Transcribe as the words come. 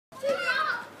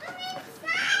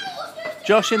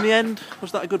Josh, in the end,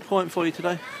 was that a good point for you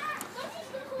today?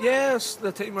 Yes,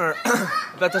 the team were a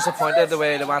bit disappointed the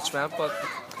way the match went, but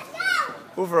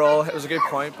overall it was a good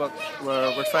point. But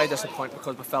we're very disappointed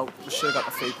because we felt we should have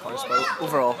got the 3 points. But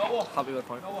overall, happy with the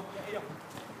point.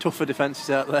 Tougher defences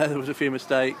out there was a few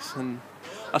mistakes, and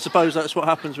I suppose that's what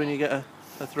happens when you get a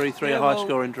 3-3, a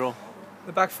high-scoring draw.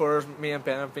 The back four, me and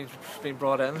Ben have been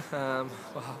brought in.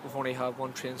 We've only had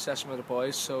one training session with the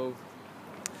boys, so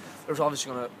there's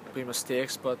obviously going to be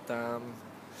mistakes, but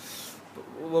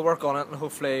we'll work on it and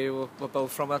hopefully we'll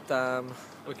build from it.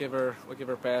 We'll give our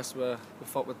best. We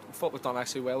thought we've done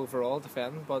actually well overall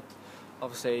defending, but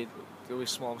obviously there were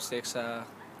small mistakes. They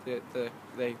took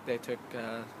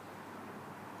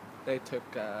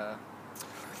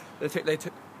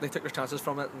their chances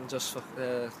from it and just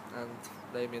and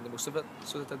they made the most of it.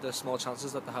 So they did the small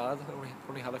chances that they had.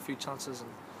 Only had a few chances, and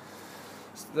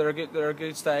they're a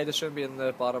good side. They shouldn't be in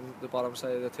the bottom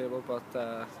side of the table, but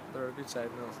they're a good side.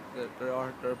 You know,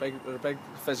 they're a big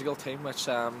physical team which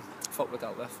thought we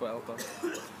dealt with well, but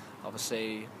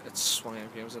obviously it's one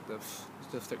of the games that they've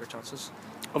took their chances.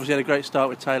 Obviously had a great start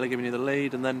with Taylor giving you the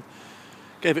lead, and then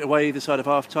gave it away either side of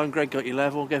half time. Greg got you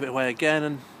level, gave it away again,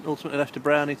 and ultimately left to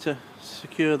Brownie to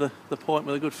secure the point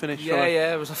with a good finish.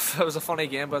 Yeah, it was a funny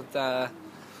game, but it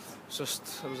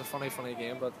was a funny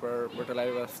game. But we're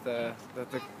delighted with the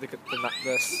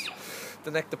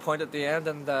nick the point at the end,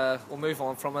 and we'll move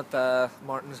on from it.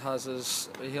 Martin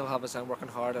he'll have his end working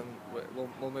hard, and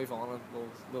we'll move on, and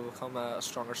we'll become a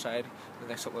stronger side in the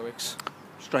next couple of weeks.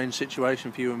 Strange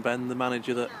situation for you and Ben, the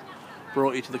manager that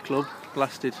brought you to the club,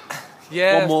 lasted.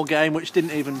 Yeah. One more game, which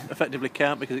didn't even effectively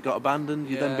count because it got abandoned.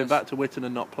 You've then been back to Witton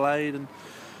and not played, and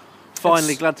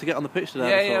finally glad to get on the pitch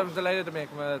today. Yeah, I'm delighted to make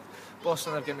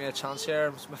Boston have given me a chance here.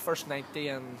 It was my first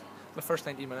 90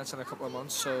 minutes in a couple of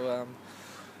months, so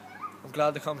I'm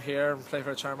glad to come here and play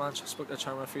for the chairman. I spoke to the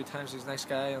chairman a few times. He's a nice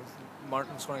guy, and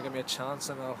Martin's going to give me a chance,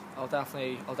 and I'll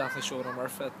definitely show it on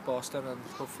earth at Boston, and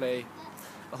I'll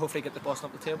hopefully get the Boston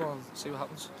up the table and see what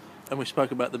happens. And we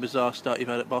spoke about the bizarre start you've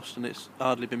had at Boston. It's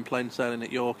hardly been plain sailing at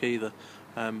York either.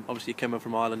 Obviously you came over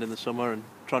from Ireland in the summer and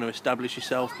trying to establish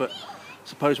yourself, but I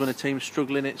suppose when a team's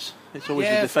struggling it's always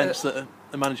the defence that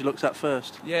the manager looks at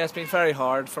first. Yeah, it's been very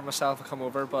hard for myself to come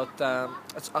over, but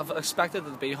I've expected it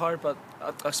to be hard, but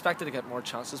I expected to get more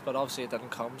chances, but obviously it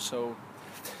didn't come. So,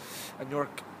 and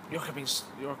York have been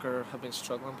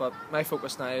struggling, but my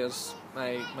focus now is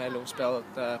my loan spell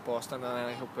at Boston, and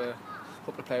I hope to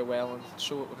play well and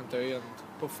show what we can do, and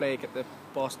hopefully get the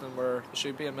Boston where it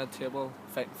should be in mid-table,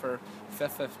 fighting for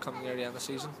fifth if coming near the end of the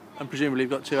season. And presumably you've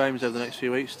got two aims over the next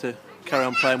few weeks: to carry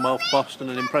on playing well for Boston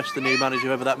and impress the new manager,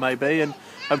 whoever that may be, and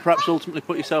perhaps ultimately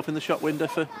put yourself in the shop window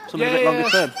for something a bit longer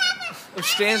term. It was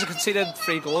strange. I conceded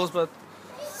 3 goals, but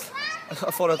I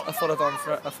thought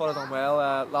it done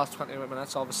well. Last 20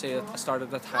 minutes, obviously I started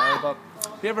a bit tired, but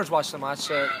whoever's watched the match,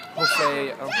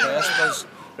 hopefully I'm impressed, because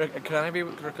there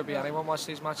could be anyone watch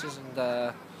these matches, and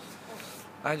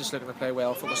I'm just looking to play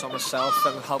well, focus on myself,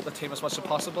 and help the team as much as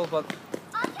possible. But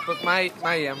my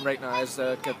aim right now is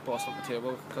to get Boston up the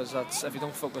table, because that's, if you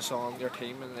don't focus on your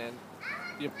team, and then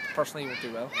you personally won't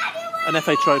do well. An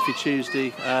FA Trophy Tuesday,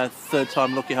 third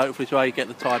time lucky hopefully to A, get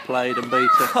the tie played, and B,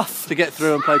 to get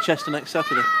through and play Chester next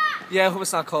Saturday. Yeah, I hope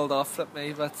it's not called off at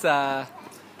me, but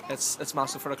it's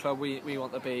massive for the club. We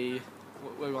want to be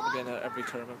in every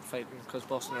tournament fighting, because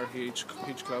Boston are a huge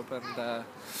club, and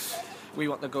we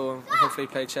want to go and hopefully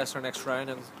play Chester next round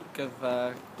and give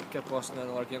Boston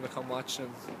another game to come watch,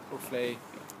 and hopefully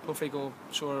go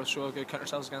show a good counter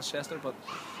ourselves against Chester. But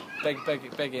big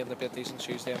game to beat decent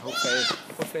Tuesday, and hopefully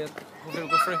we'll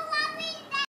go through.